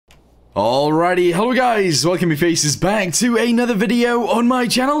Alrighty, hello guys, welcome your faces back to another video on my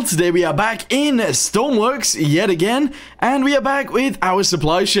channel. Today we are back in Stormworks yet again, and we are back with our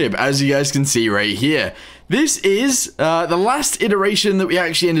supply ship, as you guys can see right here. This is the last iteration that we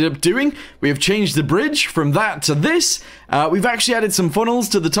actually ended up doing. We have changed the bridge from that to this. We've actually added some funnels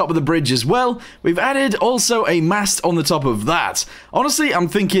to the top of the bridge as well. We've added also a mast on the top of that. Honestly, I'm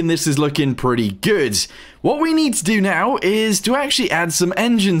thinking this is looking pretty good. What we need to do now is to actually add some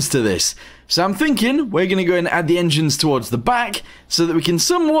engines to this. So I'm thinking we're going to go and add the engines towards the back so that we can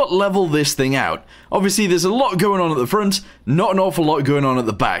somewhat level this thing out. Obviously, there's a lot going on at the front, not an awful lot going on at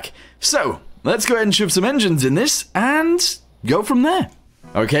the back. So let's go ahead and shove some engines in this and go from there.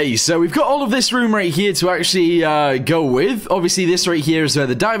 Okay, so we've got all of this room right here to actually go with. Obviously, this right here is where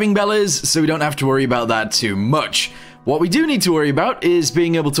the diving bell is, so we don't have to worry about that too much. What we do need to worry about is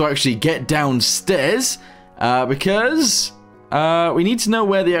being able to actually get downstairs, because we need to know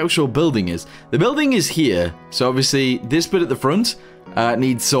where the actual building is. The building is here, so obviously this bit at the front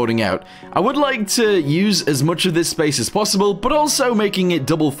needs sorting out. I would like to use as much of this space as possible, but also making it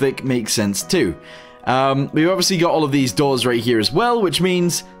double thick makes sense too. We've obviously got all of these doors right here as well, which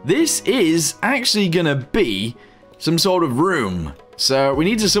means this is actually gonna be some sort of room. So we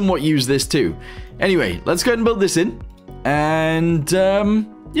need to somewhat use this too. Anyway, let's go ahead and build this in, and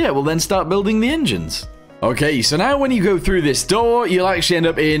yeah, we'll then start building the engines. Okay, so now when you go through this door, you'll actually end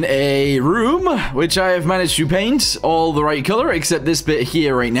up in a room, which I have managed to paint all the right color, except this bit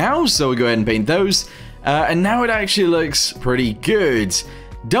here right now, so we'll go ahead and paint those. And now it actually looks pretty good.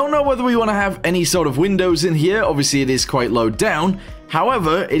 Don't know whether we want to have any sort of windows in here. Obviously, it is quite low down.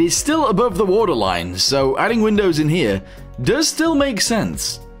 However, it is still above the waterline, so adding windows in here does still make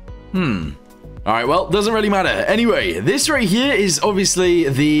sense. Alright, well, doesn't really matter. Anyway, this right here is obviously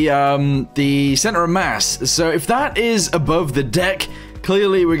the center of mass. So if that is above the deck,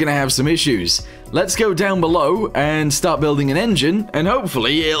 clearly we're going to have some issues. Let's go down below and start building an engine, and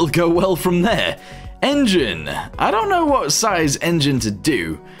hopefully it'll go well from there. Engine. I don't know what size engine to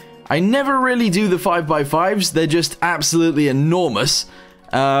do. I never really do the 5x5s. They're just absolutely enormous.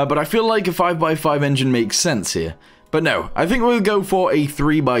 But I feel like a 5x5 engine makes sense here. But no, I think we'll go for a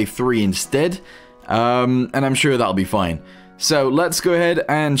 3x3 instead, and I'm sure that'll be fine. So let's go ahead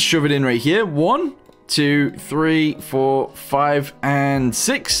and shove it in right here. 1, 2, 3, 4, 5, and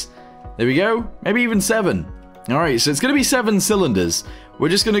 6. There we go. Maybe even 7. Alright, so it's going to be 7 cylinders. We're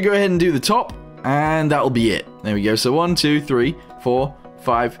just going to go ahead and do the top, and that'll be it. There we go. So 1, 2, 3, 4,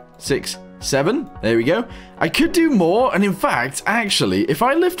 5, 6, 7. There we go. I could do more, and in fact, actually, if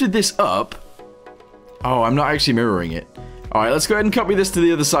I lifted this up... Oh, I'm not actually mirroring it. Alright, let's go ahead and copy this to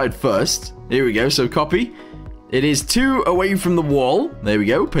the other side first. Here we go, so copy. It is 2 away from the wall. There we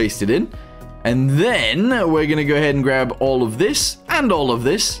go, paste it in. And then we're going to go ahead and grab all of this and all of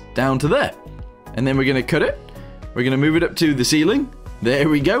this down to there. And then we're going to cut it. We're going to move it up to the ceiling. There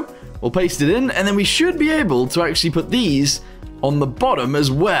we go. We'll paste it in, and then we should be able to actually put these on the bottom as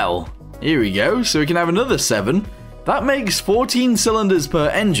well. Here we go, so we can have another 7. That makes 14 cylinders per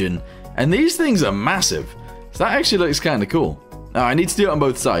engine. And these things are massive. So that actually looks kind of cool. Now, I need to do it on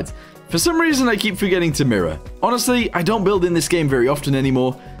both sides. For some reason, I keep forgetting to mirror. Honestly, I don't build in this game very often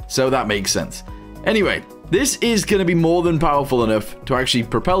anymore, so that makes sense. Anyway, this is going to be more than powerful enough to actually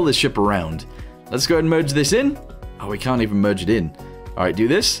propel this ship around. Let's go ahead and merge this in. Oh, we can't even merge it in. Alright, do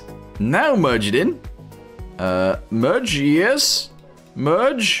this. Now merge it in. Merge, yes.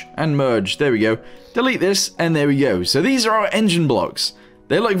 Merge, and merge. There we go. Delete this, and there we go. So these are our engine blocks.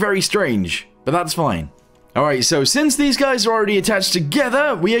 They look very strange, but that's fine. Alright, so since these guys are already attached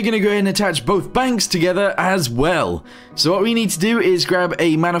together, we are going to go ahead and attach both banks together as well. So what we need to do is grab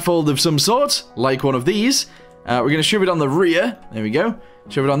a manifold of some sort, like one of these. We're going to shove it on the rear. There we go.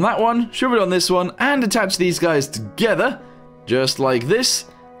 Shove it on that one, shove it on this one, and attach these guys together, just like this.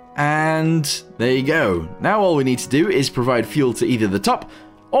 And there you go. Now all we need to do is provide fuel to either the top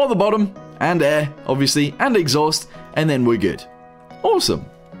or the bottom, and air, obviously, and exhaust, and then we're good. Awesome.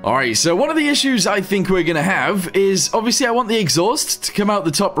 Alright, so one of the issues I think we're going to have is, obviously I want the exhaust to come out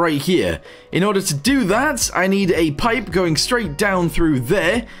the top right here. In order to do that, I need a pipe going straight down through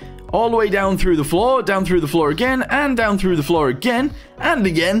there, all the way down through the floor again, and down through the floor again, and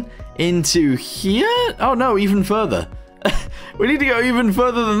again, into here? Oh no, even further. We need to go even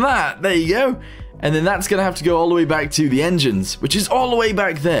further than that. There you go. And then that's going to have to go all the way back to the engines, which is all the way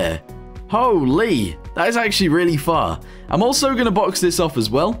back there. Holy, that is actually really far. I'm also going to box this off as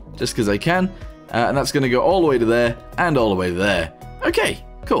well, just because I can. And that's going to go all the way to there, and all the way to there. Okay,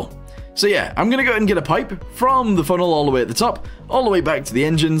 cool. So yeah, I'm going to go ahead and get a pipe from the funnel all the way at the top, all the way back to the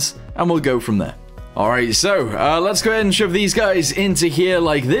engines, and we'll go from there. Alright, so let's go ahead and shove these guys into here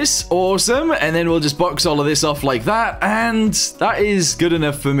like this. Awesome. And then we'll just box all of this off like that. And that is good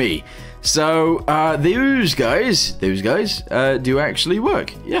enough for me. So those guys do actually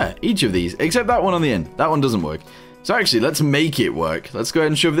work. Yeah, each of these, except that one on the end. That one doesn't work. So actually, let's make it work. Let's go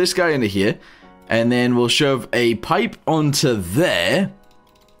ahead and shove this guy into here. And then we'll shove a pipe onto there.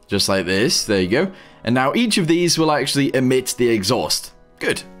 Just like this. There you go. And now each of these will actually emit the exhaust.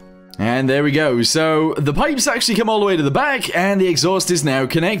 Good. And there we go. So the pipes actually come all the way to the back and the exhaust is now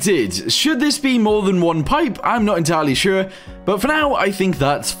connected. Should this be more than one pipe? I'm not entirely sure, but for now I think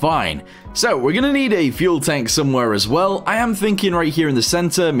that's fine. So we're going to need a fuel tank somewhere as well. I am thinking right here in the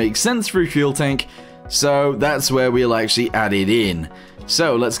center makes sense for a fuel tank, so that's where we'll actually add it in.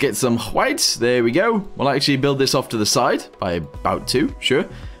 So let's get some white. There we go. We'll actually build this off to the side by about 2, sure.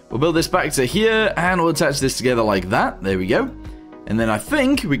 We'll build this back to here and we'll attach this together like that. There we go. And then I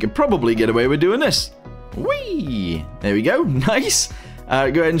think we could probably get away with doing this. Whee! There we go. Nice. Go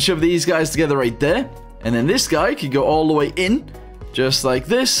ahead and shove these guys together right there. And then this guy could go all the way in, just like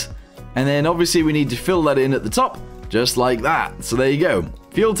this. And then obviously we need to fill that in at the top, just like that. So there you go.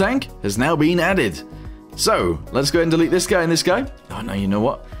 Fuel tank has now been added. So let's go ahead and delete this guy and this guy. Oh no, you know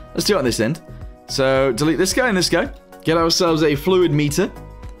what? Let's do it on this end. So delete this guy and this guy. Get ourselves a fluid meter,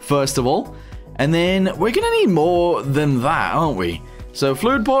 first of all. And then we're going to need more than that, aren't we? So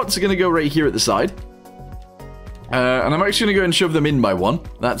fluid ports are going to go right here at the side. And I'm actually going to go and shove them in by one.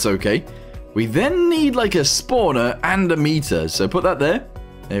 That's okay. We then need like a spawner and a meter. So put that there.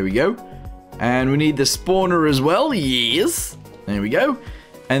 There we go. And we need the spawner as well. Yes. There we go.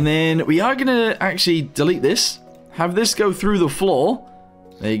 And then we are going to actually delete this. Have this go through the floor.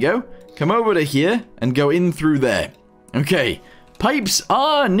 There you go. Come over to here and go in through there. Okay. Pipes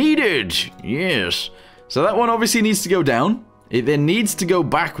are needed. Yes. So that one obviously needs to go down. It then needs to go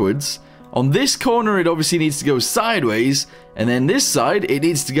backwards. On this corner, it obviously needs to go sideways. And then this side, it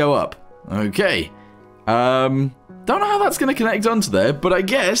needs to go up. Okay. Don't know how that's going to connect onto there. But I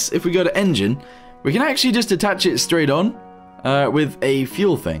guess if we go to engine, we can actually just attach it straight on with a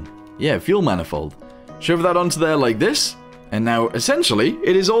fuel thing. Yeah, fuel manifold. Shove that onto there like this. And now, essentially,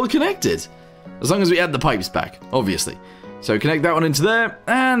 it is all connected. As long as we add the pipes back, obviously. So connect that one into there,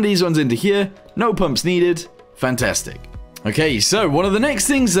 and these ones into here. No pumps needed. Fantastic. Okay, so one of the next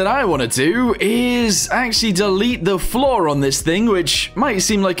things that I want to do is actually delete the floor on this thing, which might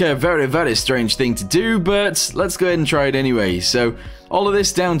seem like a very, very strange thing to do, but let's go ahead and try it anyway. So all of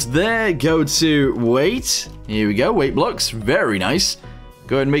this down to there, go to weight. Here we go, weight blocks. Very nice.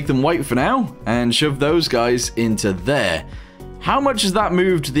 Go ahead and make them white for now, and shove those guys into there. How much has that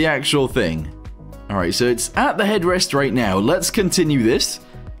moved the actual thing? Alright, so it's at the headrest right now. Let's continue this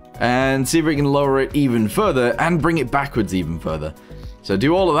and see if we can lower it even further and bring it backwards even further. So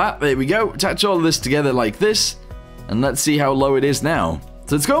do all of that. There we go. Attach all of this together like this. And let's see how low it is now.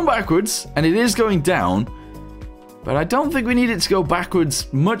 So it's going backwards and it is going down. But I don't think we need it to go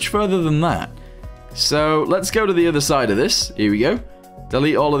backwards much further than that. So let's go to the other side of this. Here we go.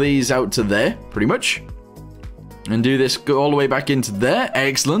 Delete all of these out to there, pretty much. And do this go all the way back into there.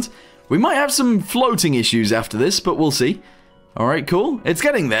 Excellent. We might have some floating issues after this, but we'll see. Alright, cool. It's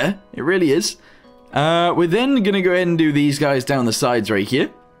getting there. It really is. We're then going to go ahead and do these guys down the sides right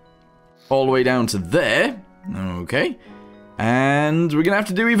here. All the way down to there. Okay. And we're going to have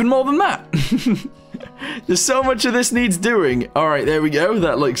to do even more than that. There's so much of this needs doing. Alright, there we go.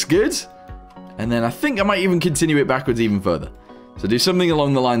 That looks good. And then I think I might even continue it backwards even further. So do something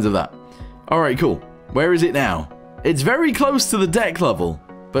along the lines of that. Alright, cool. Where is it now? It's very close to the deck level,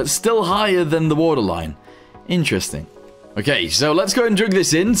 but still higher than the waterline. Interesting. Okay, so let's go and drug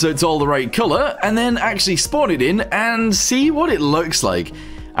this in so it's all the right color, and then actually spawn it in and see what it looks like.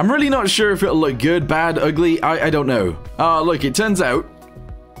 I'm really not sure if it'll look good, bad, ugly, I don't know. Oh, look, it turns out...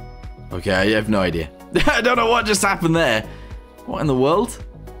 Okay, I have no idea. I don't know what just happened there. What in the world?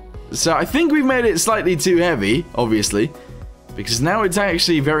 So I think we've made it slightly too heavy, obviously, because now it's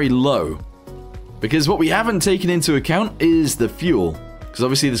actually very low. Because what we haven't taken into account is the fuel. Because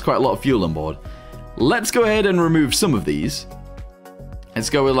obviously there's quite a lot of fuel on board. Let's go ahead and remove some of these.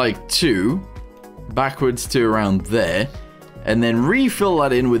 Let's go with like 2. Backwards to around there. And then refill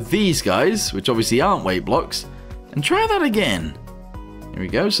that in with these guys, which obviously aren't weight blocks. And try that again. Here we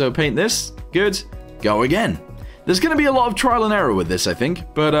go. So paint this. Good. Go again. There's going to be a lot of trial and error with this, I think.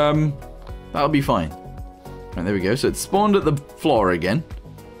 But that'll be fine. Right, there we go. So it's spawned at the floor again.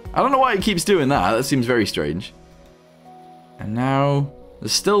 I don't know why it keeps doing that. That seems very strange. And now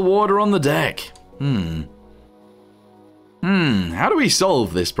there's still water on the deck. How do we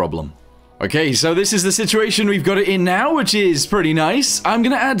solve this problem? Okay, so this is the situation we've got it in now, which is pretty nice. I'm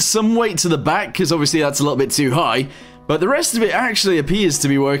going to add some weight to the back, because obviously that's a little bit too high. But the rest of it actually appears to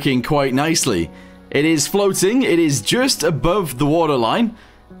be working quite nicely. It is floating. It is just above the waterline.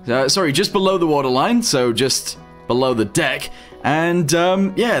 Sorry, just below the waterline, so just below the deck. And,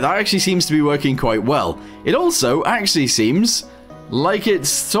 yeah, that actually seems to be working quite well. It also actually seems like it's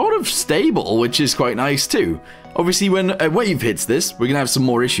sort of stable, which is quite nice too. Obviously, when a wave hits this, we're going to have some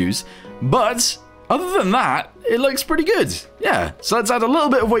more issues. But, other than that, it looks pretty good. Yeah, so let's add a little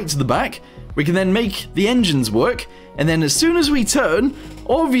bit of weight to the back. We can then make the engines work. And then as soon as we turn,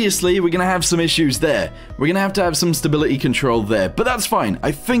 obviously, we're going to have some issues there. We're going to have some stability control there. But that's fine.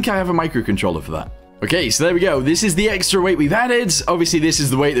 I think I have a microcontroller for that. Okay, so there we go. This is the extra weight we've added. Obviously, this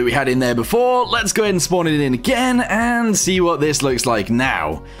is the weight that we had in there before. Let's go ahead and spawn it in again and see what this looks like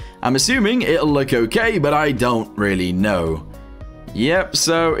now. I'm assuming it'll look okay, but I don't really know. Yep,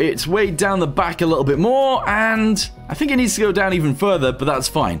 so it's weighed down the back a little bit more, and I think it needs to go down even further, but that's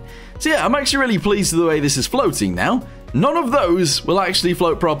fine. So yeah, I'm actually really pleased with the way this is floating now. None of those will actually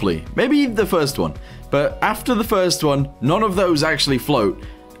float properly. Maybe the first one, but after the first one, none of those actually float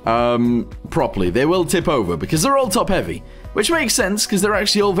properly. They will tip over because they're all top heavy, which makes sense because they're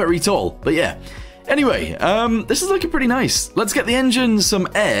actually all very tall. But yeah, anyway, this is looking pretty nice. Let's get the engine some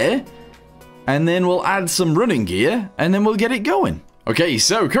air, and then we'll add some running gear, and then we'll get it going. Okay,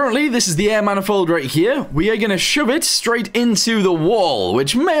 so currently this is the air manifold right here. We are going to shove it straight into the wall,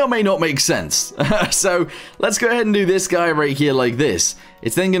 which may or may not make sense. So let's go ahead and do this guy right here like this.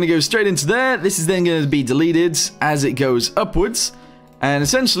 It's then going to go straight into there. This is then going to be deleted as it goes upwards. And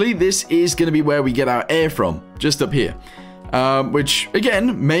essentially, this is going to be where we get our air from, just up here. Which,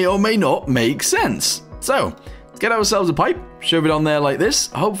 again, may or may not make sense. So, let's get ourselves a pipe, shove it on there like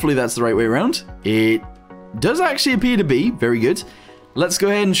this. Hopefully that's the right way around. It does actually appear to be. Very good. Let's go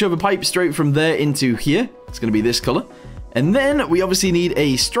ahead and shove a pipe straight from there into here. It's going to be this color. And then we obviously need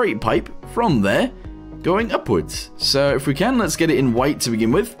a straight pipe from there going upwards. So if we can, let's get it in white to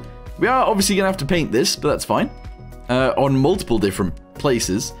begin with. We are obviously going to have to paint this, but that's fine. On multiple different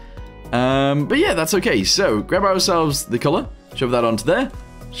places. But yeah, that's okay. So grab ourselves the color, shove that onto there,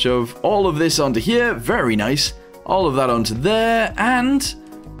 shove all of this onto here. Very nice. All of that onto there. And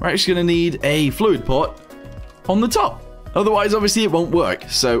we're actually going to need a fluid port on the top. Otherwise, obviously, it won't work.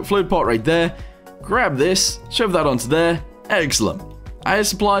 So, fluid pot right there. Grab this. Shove that onto there. Excellent. Air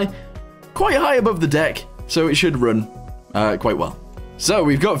supply quite high above the deck, so it should run quite well. So,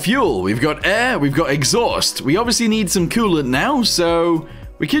 we've got fuel, we've got air, we've got exhaust. We obviously need some coolant now, so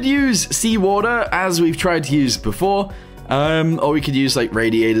we could use seawater, as we've tried to use before. Or we could use, like,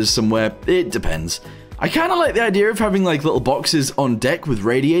 radiators somewhere. It depends. I kind of like the idea of having, like, little boxes on deck with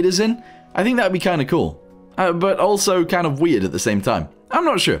radiators in. I think that would be kind of cool. But also kind of weird at the same time. I'm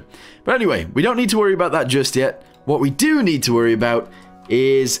not sure. But anyway, we don't need to worry about that just yet. What we do need to worry about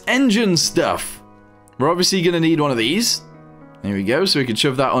is engine stuff. We're obviously going to need one of these. There we go. So we can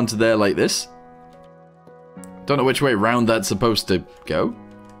shove that onto there like this. Don't know which way around that's supposed to go.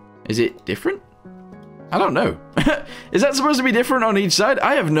 Is it different? I don't know. Is that supposed to be different on each side?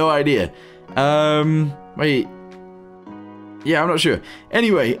 I have no idea. Wait. Yeah, I'm not sure.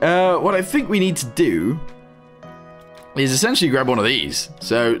 Anyway, what I think we need to do is essentially grab one of these.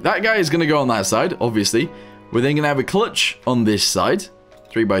 So that guy is going to go on that side, obviously. We're then going to have a clutch on this side.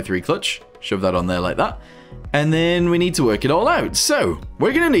 3x3 clutch. Shove that on there like that. And then we need to work it all out. So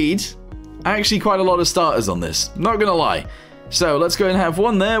we're going to need actually quite a lot of starters on this. Not going to lie. So let's go and have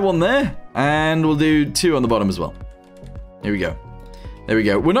one there. And we'll do 2 on the bottom as well. Here we go. There we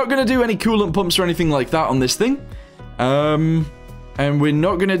go. We're not going to do any coolant pumps or anything like that on this thing. And we're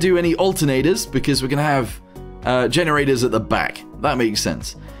not going to do any alternators because we're going to have generators at the back. That makes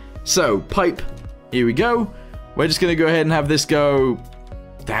sense. So, pipe. Here we go. We're just going to go ahead and have this go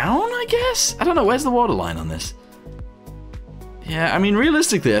down, I guess? I don't know. Where's the water line on this? Yeah, I mean,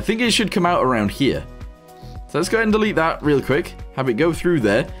 realistically, I think it should come out around here. So let's go ahead and delete that real quick. Have it go through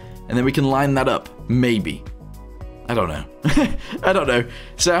there. And then we can line that up. Maybe. I don't know. I don't know.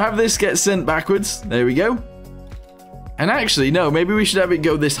 So have this get sent backwards. There we go. And actually, no, maybe we should have it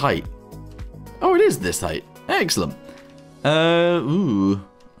go this height. Oh, it is this height. Excellent. Ooh.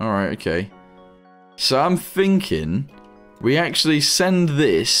 Alright, okay. So I'm thinking we actually send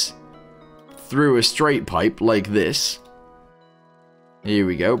this through a straight pipe like this. Here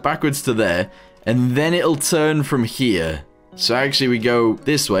we go. Backwards to there. And then it'll turn from here. So actually we go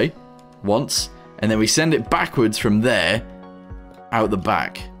this way once. And then we send it backwards from there out the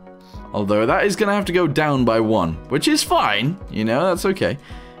back. Although that is going to have to go down by 1. Which is fine. You know, that's okay.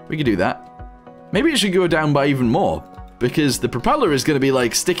 We can do that. Maybe it should go down by even more. because the propeller is going to be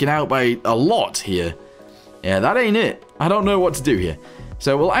like sticking out by a lot here. Yeah, that ain't it. I don't know what to do here.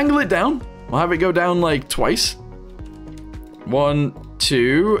 So we'll angle it down. We'll have it go down like twice. 1,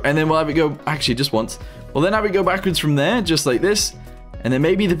 2, and then we'll have it go, actually just once. We'll then have it go backwards from there, just like this. And then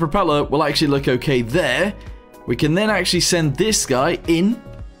maybe the propeller will actually look okay there. We can then actually send this guy in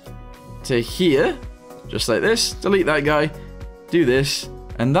to here, just like this. Delete that guy, do this,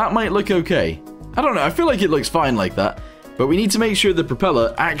 and that might look okay. I don't know, I feel like it looks fine like that. But we need to make sure the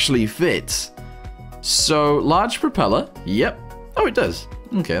propeller actually fits. So, large propeller, yep. Oh, it does.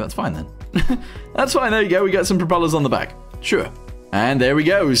 Okay, that's fine then. That's fine, there you go, we got some propellers on the back. Sure. And there we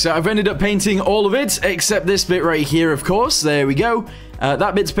go. So I've ended up painting all of it, except this bit right here, of course. There we go.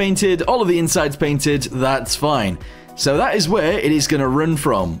 That bit's painted, all of the inside's painted, that's fine. So that is where it is going to run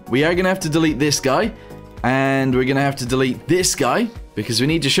from. We are going to have to delete this guy, and we're going to have to delete this guy, because we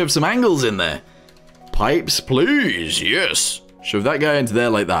need to shove some angles in there. Pipes, please, yes. Shove that guy into there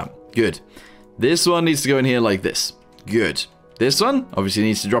like that. Good. This one needs to go in here like this. Good. This one obviously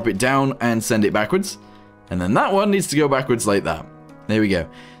needs to drop it down and send it backwards. And then that one needs to go backwards like that. There we go.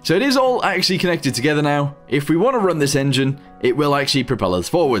 So it is all actually connected together now. If we want to run this engine, it will actually propel us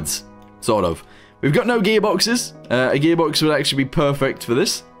forwards. Sort of. We've got no gearboxes. A gearbox would actually be perfect for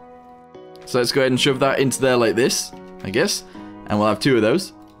this. So let's go ahead and shove that into there like this, I guess. And we'll have 2 of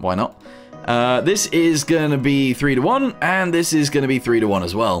those. Why not? This is going to be 3 to 1, and this is going to be 3 to 1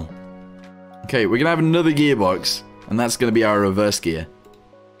 as well. Okay, we're going to have another gearbox, and that's going to be our reverse gear.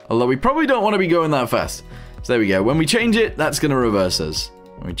 Although we probably don't want to be going that fast. So there we go. When we change it, that's going to reverse us.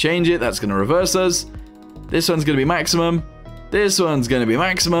 When we change it, that's going to reverse us. This one's going to be maximum. This one's going to be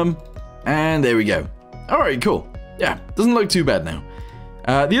maximum. And there we go. Alright, cool. Yeah, doesn't look too bad now.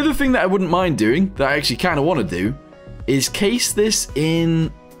 The other thing that I wouldn't mind doing, that I actually kind of want to do, is case this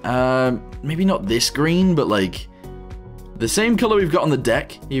in, maybe not this green, but like the same color we've got on the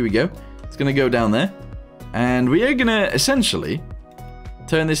deck. Here we go. It's going to go down there. And we are going to essentially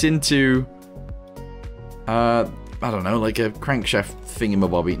turn this into, I don't know, like a crankshaft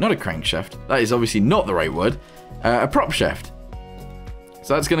thingamabobby. Not a crankshaft. That is obviously not the right word. A prop shaft.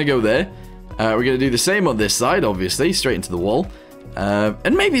 So that's going to go there. We're going to do the same on this side, obviously, straight into the wall.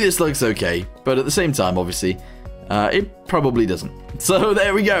 And maybe this looks okay, but at the same time, obviously, it probably doesn't. So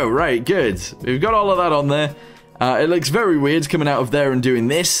there we go. Right, good. We've got all of that on there. It looks very weird coming out of there and doing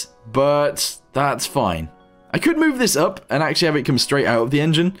this, but that's fine. I could move this up and actually have it come straight out of the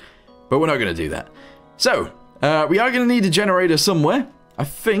engine, but we're not going to do that. So, we are going to need a generator somewhere. I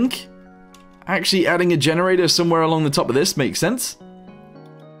think actually adding a generator somewhere along the top of this makes sense.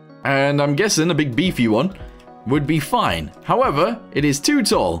 And I'm guessing a big beefy one would be fine. However, it is too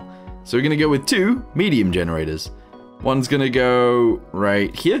tall. So we're going to go with 2 medium generators. One's going to go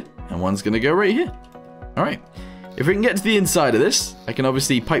right here, and one's going to go right here. Alright. If we can get to the inside of this, I can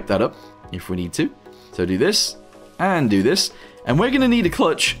obviously pipe that up if we need to. So do this, and do this. And we're going to need a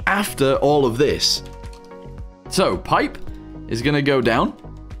clutch after all of this. So, pipe is going to go down,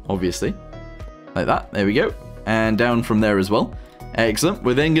 obviously. Like that. There we go. And down from there as well. Excellent.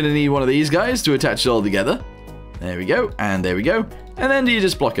 We're then going to need one of these guys to attach it all together. There we go. And there we go. And then do you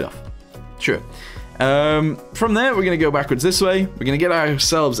just block it off? Sure. From there, we're going to go backwards this way. We're going to get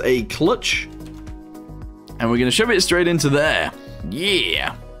ourselves a clutch. And we're going to shove it straight into there.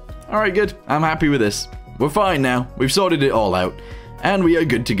 Yeah. Alright, good. I'm happy with this. We're fine now. We've sorted it all out. And we are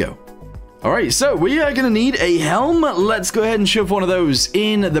good to go. Alright, so we are going to need a helm. Let's go ahead and shove one of those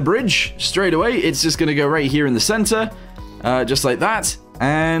in the bridge straight away. It's just going to go right here in the center. Just like that.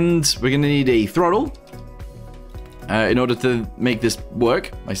 And we're going to need a throttle. In order to make this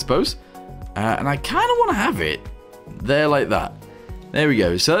work, I suppose. And I kind of want to have it there like that. There we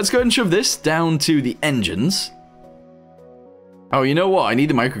go. So let's go ahead and shove this down to the engines. Oh, you know what? I need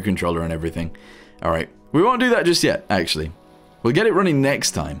the microcontroller and everything. Alright. We won't do that just yet, actually. We'll get it running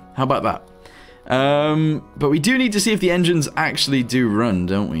next time. How about that? But we do need to see if the engines actually do run,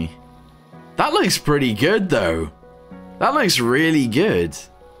 don't we? That looks pretty good, though. That looks really good.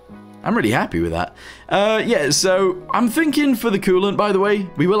 I'm really happy with that. Yeah, so I'm thinking for the coolant, by the way,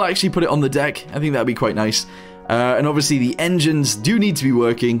 we will actually put it on the deck. I think that'd be quite nice. And obviously the engines do need to be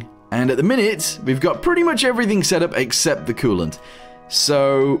working. And at the minute, we've got pretty much everything set up except the coolant.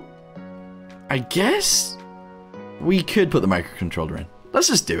 So, I guess we could put the microcontroller in. Let's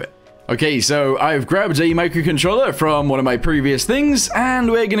just do it. Okay, so I've grabbed a microcontroller from one of my previous things,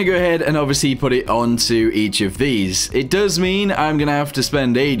 and we're going to go ahead and obviously put it onto each of these. It does mean I'm going to have to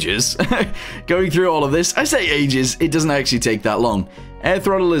spend ages going through all of this. I say ages, it doesn't actually take that long. Air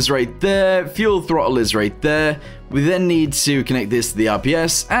throttle is right there, fuel throttle is right there. We then need to connect this to the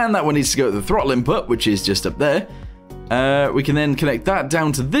RPS, and that one needs to go to the throttle input, which is just up there. we can then connect that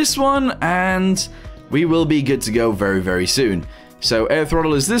down to this one, and we will be good to go very, very soon. So air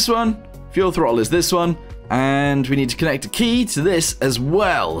throttle is this one, fuel throttle is this one, and we need to connect a key to this as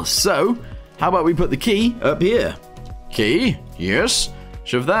well. So how about we put the key up here? Key, yes.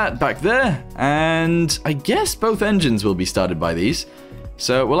 Shove that back there, and I guess both engines will be started by these.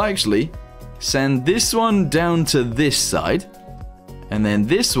 So we'll actually send this one down to this side, and then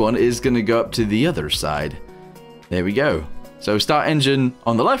this one is going to go up to the other side. There we go. So start engine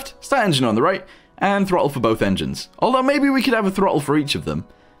on the left, start engine on the right, and throttle for both engines. Although maybe we could have a throttle for each of them.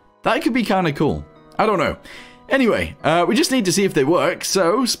 That could be kind of cool. I don't know. Anyway, we just need to see if they work,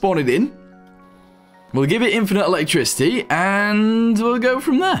 so spawn it in. We'll give it infinite electricity, and we'll go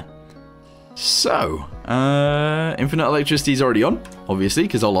from there. So, infinite electricity is already on, obviously,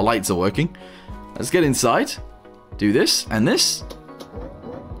 because all the lights are working. Let's get inside. Do this, and this,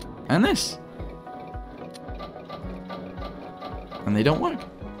 and this. And they don't work.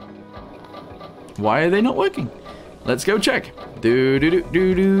 Why are they not working? Let's go check.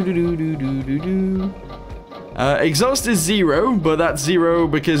 Exhaust is 0, but that's 0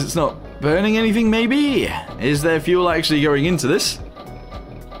 because it's not burning anything, maybe? Is there fuel actually going into this?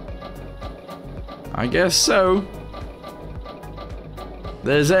 I guess so.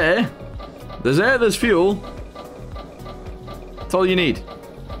 There's air. There's air, there's fuel. That's all you need.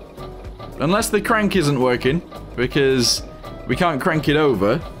 Unless the crank isn't working, because we can't crank it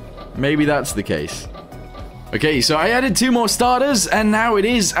over. Maybe that's the case. Okay, so I added 2 more starters, and now it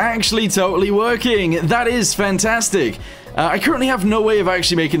is actually totally working. That is fantastic. I currently have no way of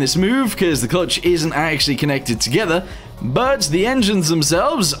actually making this move, because the clutch isn't actually connected together, but the engines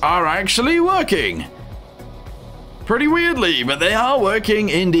themselves are actually working. Pretty weirdly, but they are working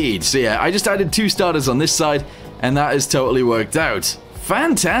indeed. So yeah, I just added 2 starters on this side, and that has totally worked out.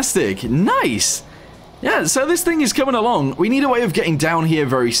 Fantastic. Nice. Yeah, so this thing is coming along. We need a way of getting down here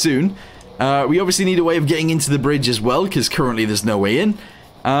very soon. We obviously need a way of getting into the bridge as well, because currently there's no way in.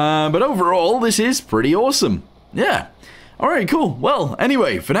 But overall, this is pretty awesome. Yeah. Alright, cool. Well,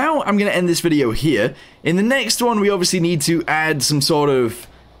 anyway, for now, I'm going to end this video here. In the next one, we obviously need to add some sort of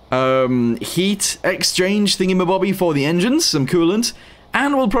heat exchange thingamabobby for the engines, some coolant,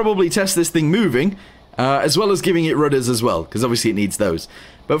 and we'll probably test this thing moving, as well as giving it rudders as well, because obviously it needs those.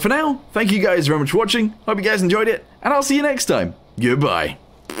 But for now, thank you guys very much for watching. Hope you guys enjoyed it, and I'll see you next time. Goodbye.